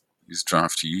his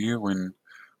draft year when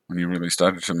he really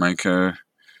started to make a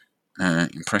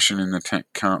impression in the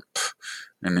TAC Cup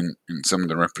and in some of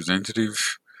the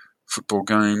representative football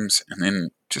games, and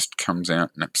then just comes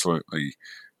out and absolutely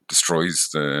destroys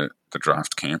the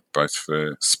draft camp, both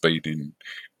for speed and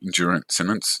endurance.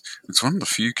 And it's one of the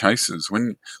few cases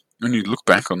when you look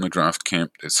back on the draft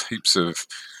camp, there's heaps of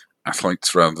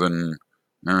athletes rather than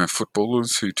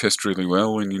footballers who test really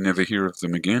well, and you never hear of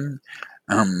them again.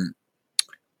 And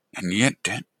yet,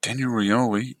 Daniel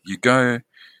Rioli, you go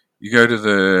to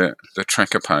the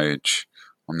tracker page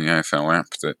on the AFL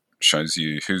app that shows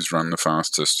you who's run the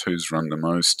fastest, who's run the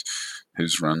most,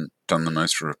 who's done the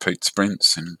most repeat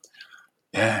sprints, and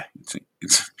yeah,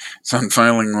 it's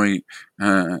unfailingly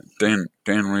Dan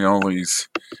Rioli's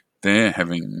there,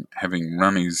 having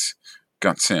run his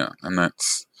guts out, and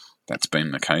that's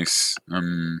been the case.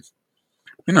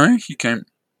 He came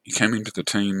into the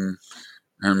team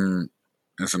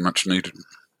as a much needed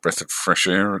breath of fresh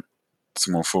air at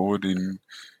small forward in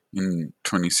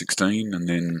 2016, and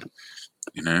then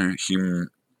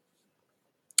him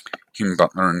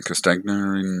Butler and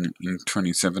Castagna in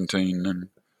 2017,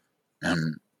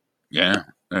 and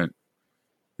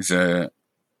he's a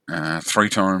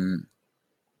 3-time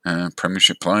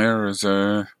premiership player as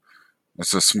a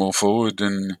small forward,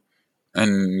 and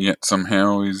yet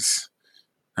somehow is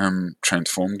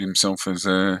transformed himself as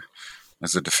a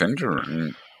defender,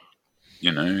 and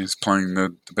is playing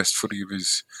the best footy of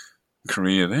his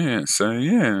career there. So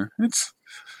yeah, it's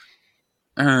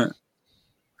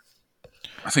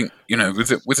I think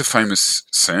with a famous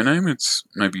surname, it's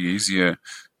maybe easier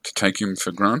to take him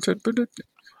for granted, but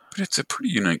it's a pretty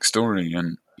unique story,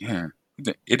 and yeah,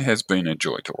 it has been a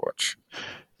joy to watch.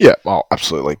 Yeah, well,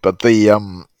 absolutely. But the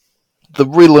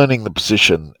relearning the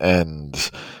position,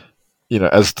 and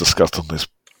as discussed on this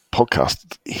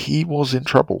podcast, he was in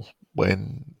trouble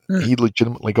when he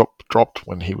legitimately got dropped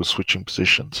when he was switching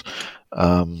positions,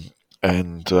 and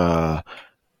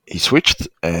he switched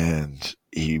and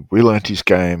he relearned his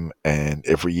game, and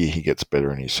every year he gets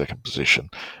better in his second position,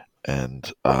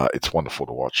 and it's wonderful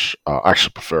to watch. I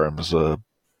actually prefer him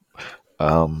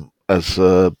as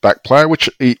a back player, which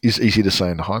is easy to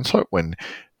say in hindsight when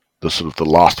the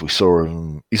last we saw of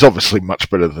him. He's obviously much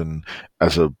better than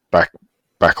as a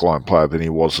backline player than he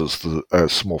was as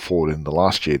small forward in the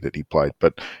last year that he played.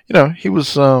 But he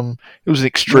was an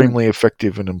extremely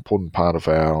effective and important part of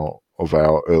our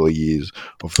early years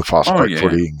of the fast break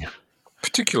footing.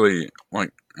 Particularly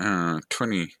like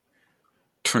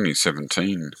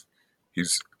 2017,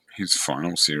 his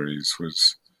final series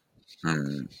was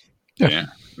Yeah, Yeah,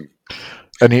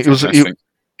 and fantastic.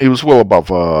 he was well above.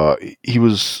 He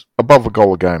was above a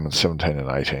goal a game in 17 and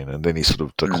 18, and then he sort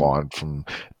of Mm. declined from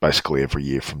basically every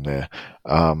year from there.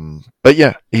 But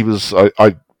yeah, he was.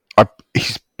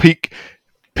 His peak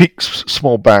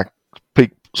small back,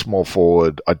 peak small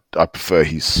forward. I prefer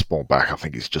his small back. I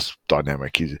think he's just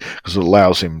dynamic because it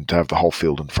allows him to have the whole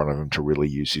field in front of him to really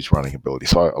use his running ability.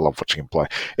 So I love watching him play.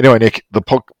 Anyway, Nick, the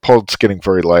pod's getting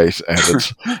very late, and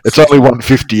it's only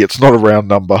 150. It's not a round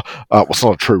number. Well, it's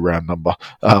not a true round number.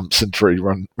 Century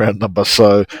round number.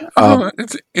 So Oh,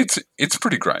 it's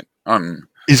pretty great.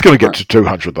 he's going to get I, to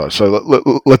 200 though. So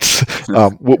let's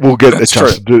we'll get a that's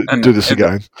chance true, to do this and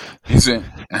again. he's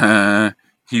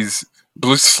he's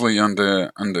blissfully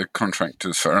under contract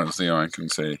as far as the eye can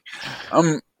see.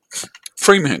 Um,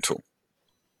 Fremantle,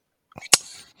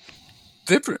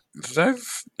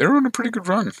 they're on a pretty good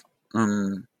run.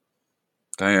 Um,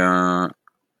 they are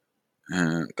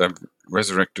they've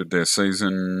resurrected their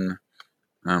season.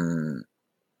 Um,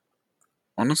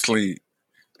 honestly,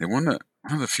 they're one of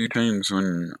the few teams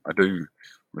when I do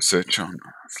research on.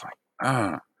 It's like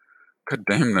god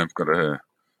damn, they've got a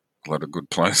lot of good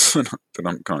players that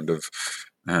I'm kind of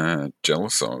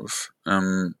jealous of.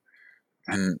 And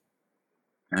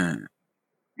uh,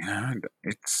 you know,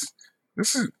 it's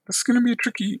this is going to be a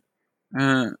tricky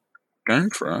uh, game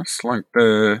for us. Like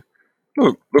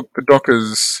look, the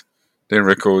Dockers, their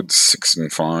record's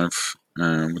 6-5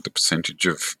 with the percentage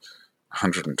of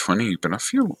 120, but I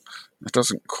feel it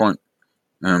doesn't quite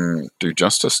do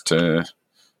justice to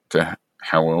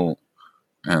how well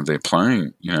they're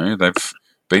playing. You know, they've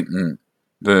beaten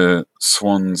the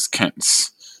Swans,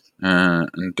 Cats,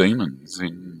 and Demons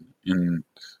in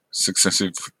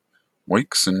successive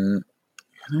weeks, and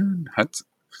had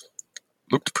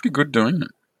looked pretty good doing it.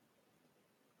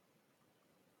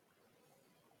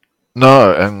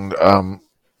 No, and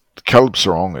Caleb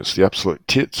Sarong is the absolute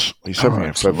tits. Oh,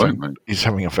 absolutely. He's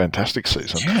having a fantastic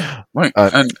season. Yeah, right.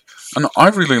 Uh, And I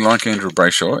really like Andrew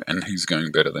Brayshaw, and he's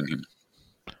going better than him.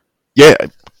 yeah,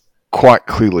 quite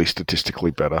clearly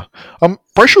statistically better.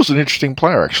 Brayshaw's an interesting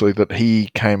player actually. That he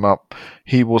came up.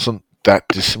 He wasn't that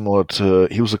dissimilar to.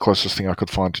 He was the closest thing I could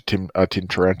find to Tim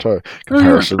Taranto Oh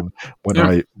comparison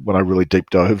yeah, when I really deep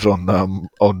dove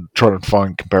on trying to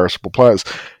find comparable players.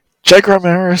 Jake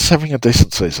Romero is having a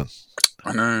decent season.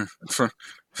 I know.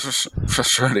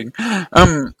 Frustrating.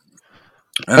 And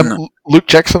And Luke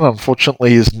Jackson,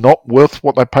 unfortunately, is not worth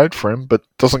what they paid for him, but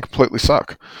doesn't completely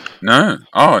suck. no,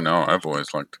 oh no, I've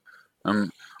always liked.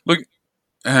 Look,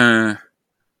 uh,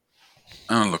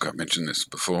 oh look, I've mentioned this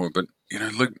before, but you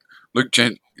know,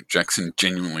 Jackson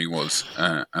genuinely was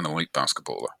an elite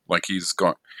basketballer. Like he's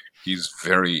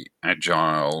very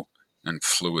agile and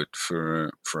fluid for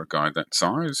a guy that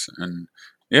size, and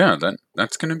yeah,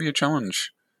 that's going to be a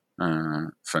challenge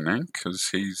for Nank because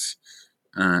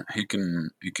he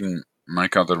can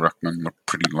make other ruckmen look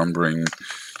pretty lumbering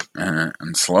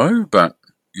and slow, but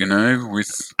you know,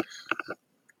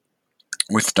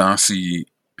 with Darcy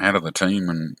out of the team,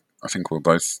 and I think we're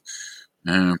both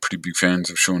pretty big fans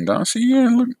of Sean Darcy. Yeah,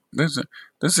 look, there's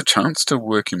a chance to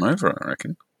work him over, I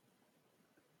reckon.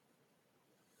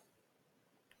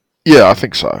 Yeah, I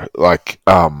think so. Like,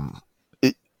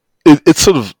 it's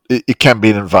sort of it can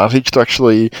be an advantage to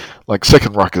actually like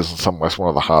second ruck is in some ways one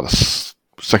of the hardest.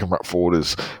 Second ruck forward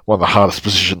is one of the hardest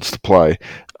positions to play,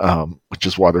 which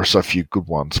is why there are so few good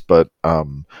ones. But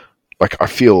like, I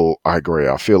agree.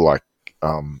 I feel like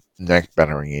Nank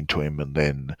bannering into him, and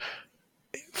then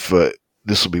for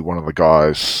this will be one of the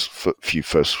guys for few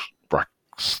first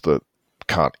rucks that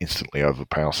can't instantly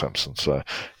overpower Samson. So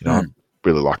I'd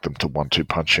really like them to 1-2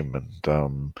 punch him,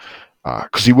 and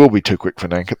because he will be too quick for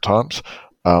Nank at times.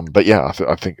 But yeah,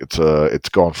 I think it's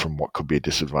gone from what could be a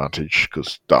disadvantage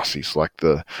because Darcy's like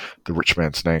the rich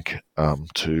man's Nank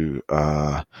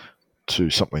to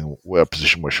something where a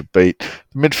position we should beat.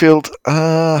 The midfield,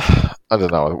 I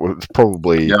don't know. It's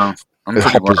probably Yeah, I'm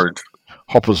pretty worried.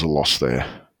 Hopper's a loss there.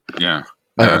 Yeah,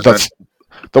 And that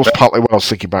was partly what I was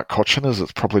thinking about Cochin, is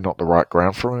it's probably not the right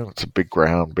ground for him. It's a big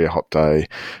ground, be a hot day.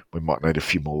 We might need a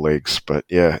few more legs, but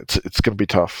yeah, it's going to be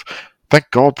tough. Thank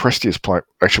God Presti is playing.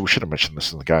 Actually, we should have mentioned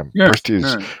this in the game. yeah,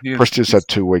 Presti's had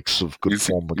 2 weeks of good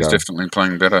form he's ago. definitely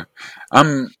playing better.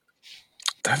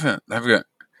 They've got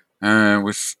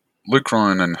with Luke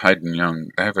Ryan and Hayden Young,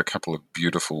 they have a couple of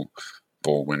beautiful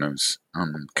ball winners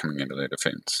coming into their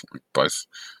defence. Like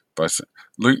both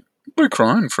Luke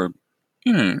Ryan for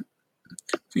you know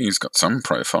I think he's got some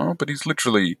profile, but he's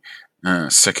literally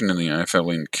second in the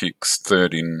AFL in kicks,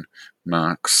 third in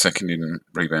marks, second in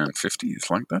rebound 50s.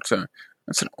 Like that's an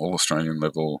all Australian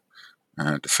level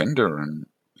defender, and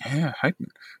yeah,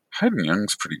 Hayden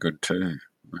Young's pretty good too.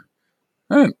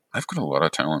 They've got a lot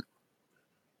of talent.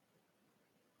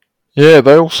 Yeah,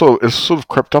 they also it sort of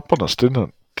crept up on us, didn't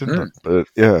it? Didn't it? But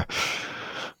yeah.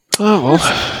 Oh well.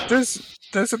 There's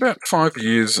about 5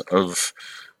 years of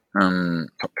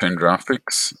top 10 draft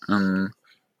picks on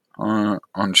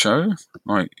show.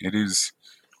 Like it is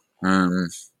for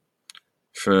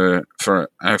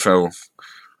AFL.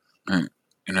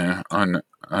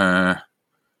 Uh,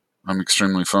 I'm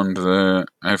extremely fond of the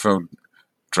AFL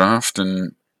draft,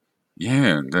 and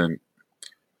yeah,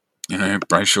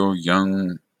 Brayshaw,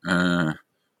 Young,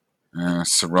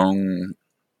 Sarong,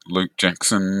 Luke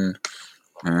Jackson,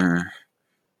 uh,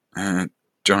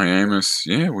 Jai Amos.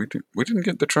 Yeah, we didn't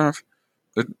get the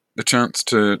chance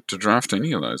to draft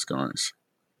any of those guys.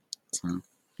 So,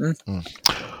 All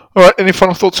right. Any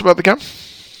final thoughts about the game?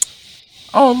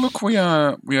 oh look, we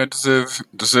are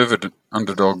deserved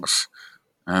underdogs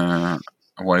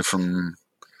away from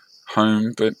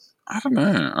home, but I don't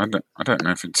know. I don't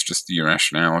know if it's just the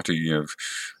irrationality of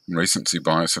recency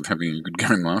bias of having a good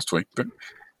game last week, but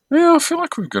yeah, I feel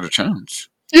like we've got a chance.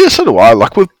 Yeah, so do I.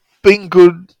 Like we've been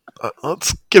good.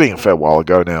 It's getting a fair while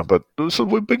ago now, but so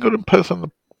we've been good in Perth in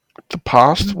the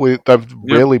past. They've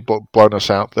rarely blown us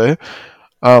out there.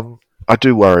 I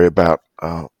do worry about.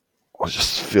 I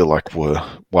just feel like we're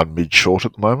one mid short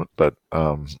at the moment, but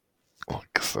I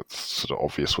guess that's sort of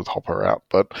obvious with Hopper out.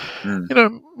 But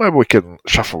maybe we can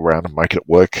shuffle around and make it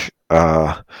work.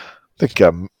 I think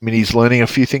Minnie's learning a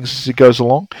few things as he goes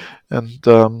along,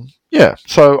 and yeah,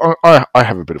 so I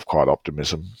have a bit of quiet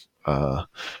optimism.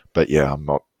 But yeah, I'm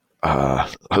not. I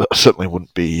certainly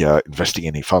wouldn't be investing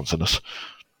any funds in us,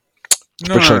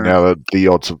 especially now that the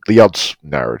odds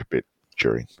narrowed a bit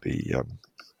during the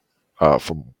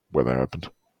from where they opened.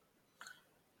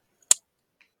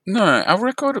 No, our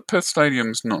record at Perth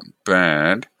Stadium's not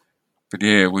bad, but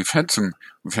yeah, we've had some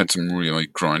really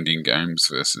grinding games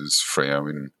versus Freo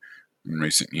in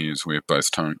recent years, where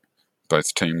both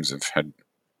teams have had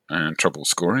trouble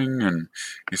scoring, and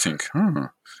you think,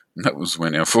 that was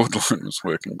when our forward line was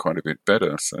working quite a bit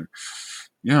better. So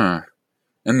yeah,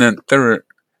 and then they're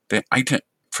 18th,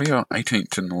 Freo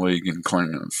 18th in the league in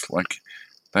cleaners. Like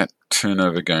that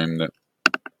turnover game that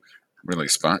really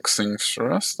sparks things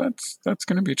for us. That's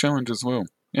going to be a challenge as well.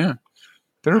 Yeah,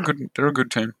 they're a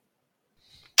good team.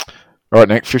 All right,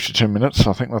 Nick, 52 minutes.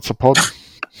 I think that's a pod.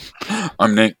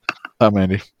 I'm Nick. I'm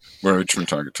Andy. We're Richmond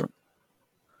Target Talk.